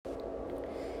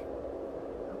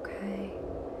Okay.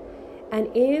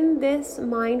 And in this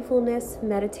mindfulness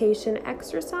meditation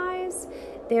exercise,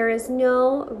 there is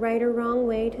no right or wrong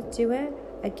way to do it.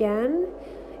 Again,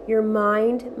 your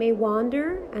mind may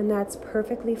wander, and that's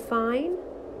perfectly fine.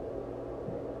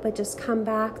 But just come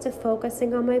back to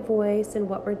focusing on my voice and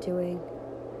what we're doing.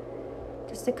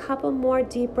 Just a couple more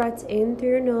deep breaths in through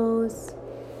your nose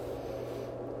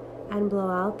and blow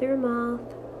out through your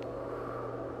mouth.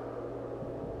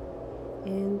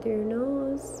 In through your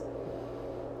nose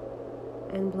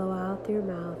and blow out through your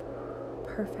mouth.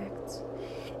 Perfect.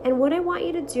 And what I want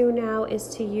you to do now is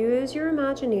to use your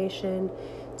imagination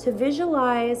to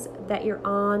visualize that you're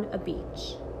on a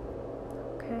beach.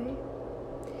 Okay?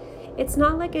 It's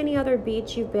not like any other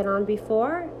beach you've been on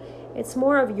before. It's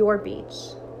more of your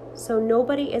beach. So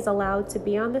nobody is allowed to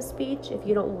be on this beach if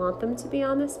you don't want them to be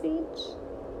on this beach.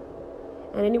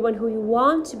 And anyone who you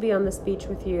want to be on this beach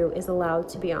with you is allowed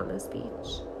to be on this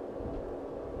beach.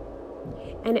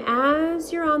 And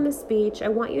as you're on this beach, I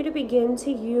want you to begin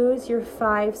to use your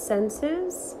 5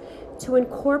 senses to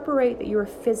incorporate that you're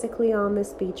physically on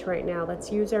this beach right now.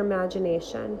 Let's use our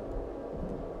imagination.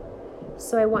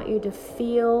 So I want you to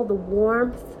feel the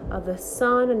warmth of the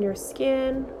sun on your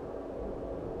skin.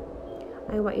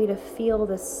 I want you to feel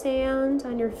the sand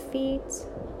on your feet.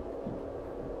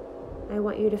 I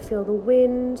want you to feel the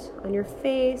wind on your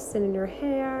face and in your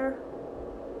hair.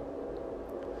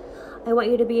 I want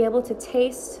you to be able to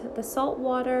taste the salt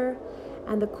water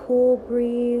and the cool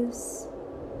breeze.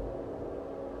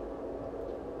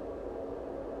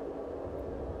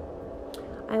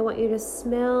 I want you to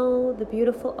smell the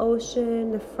beautiful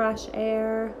ocean, the fresh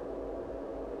air.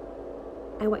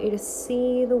 I want you to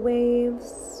see the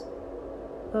waves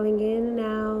going in and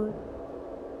out.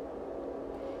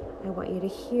 I want you to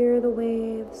hear the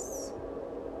waves.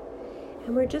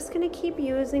 And we're just going to keep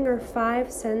using our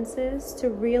 5 senses to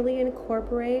really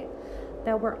incorporate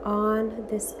that we're on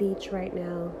this beach right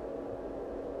now.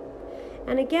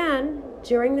 And again,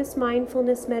 during this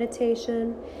mindfulness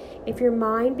meditation, if your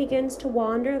mind begins to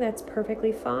wander, that's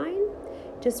perfectly fine.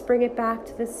 Just bring it back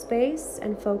to this space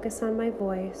and focus on my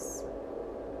voice.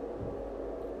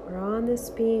 We're on this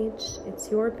beach.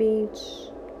 It's your beach.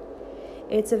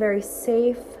 It's a very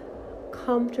safe,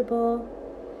 comfortable,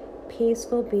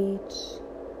 peaceful beach.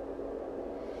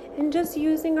 And just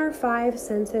using our 5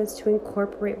 senses to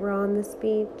incorporate we're on this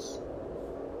beach.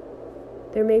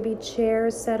 There may be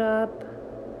chairs set up.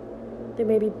 There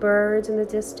may be birds in the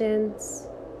distance.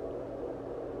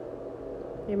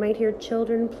 You might hear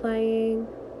children playing.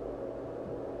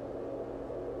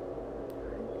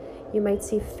 You might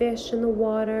see fish in the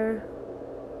water.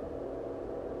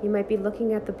 You might be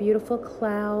looking at the beautiful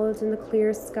clouds in the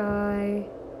clear sky.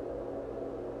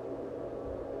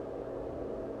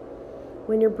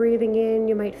 When you're breathing in,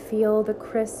 you might feel the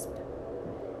crisp,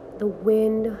 the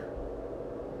wind,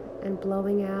 and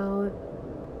blowing out.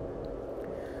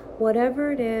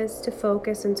 Whatever it is to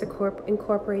focus and to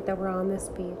incorporate that we're on this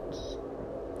beach.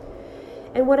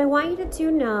 And what I want you to do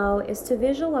now is to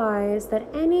visualize that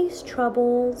any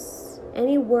troubles,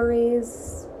 any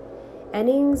worries,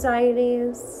 any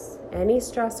anxieties, any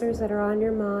stressors that are on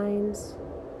your mind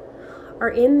are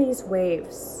in these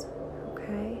waves,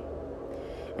 okay?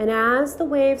 And as the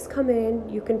waves come in,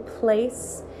 you can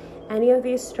place any of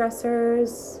these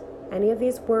stressors, any of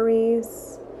these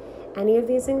worries, any of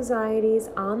these anxieties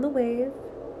on the wave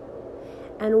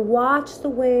and watch the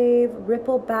wave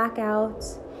ripple back out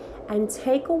and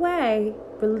take away,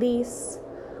 release,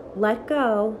 let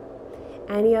go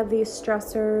any of these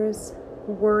stressors,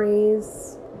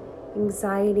 worries,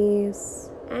 anxieties,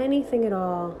 anything at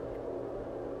all.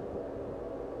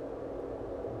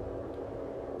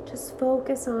 Just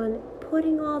focus on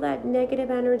putting all that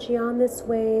negative energy on this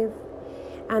wave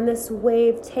and this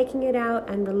wave taking it out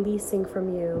and releasing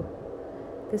from you.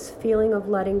 This feeling of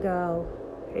letting go.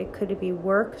 It could be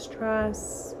work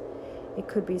stress, it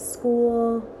could be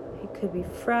school, it could be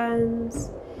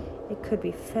friends, it could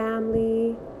be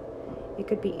family, it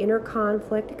could be inner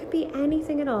conflict, it could be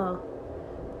anything at all.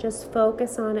 Just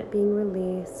focus on it being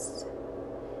released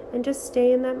and just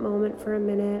stay in that moment for a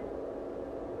minute.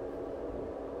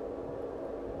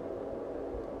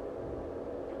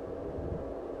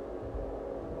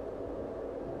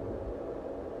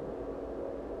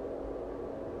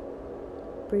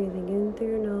 Breathing in through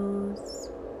your nose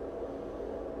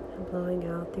and blowing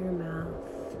out through your mouth.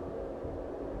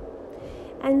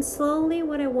 And slowly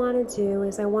what I want to do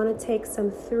is I want to take some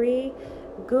 3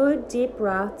 good deep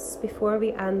breaths before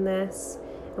we end this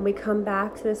and we come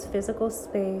back to this physical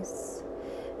space,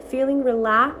 feeling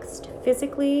relaxed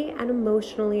physically and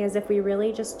emotionally as if we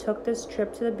really just took this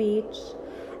trip to the beach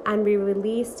and we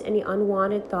released any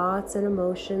unwanted thoughts and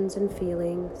emotions and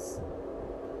feelings.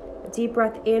 A deep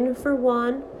breath in for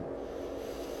 1,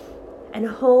 and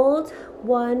hold.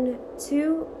 1,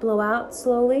 2, blow out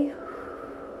slowly.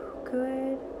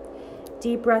 Good.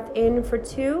 Deep breath in for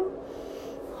 2,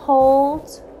 hold.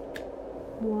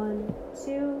 1,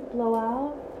 2, blow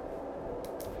out.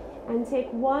 And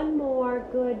take 1 more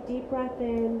good deep breath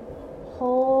in,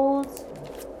 hold.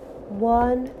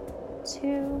 1,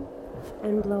 2,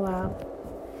 and blow out.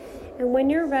 And when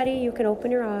you're ready, you can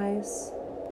open your eyes.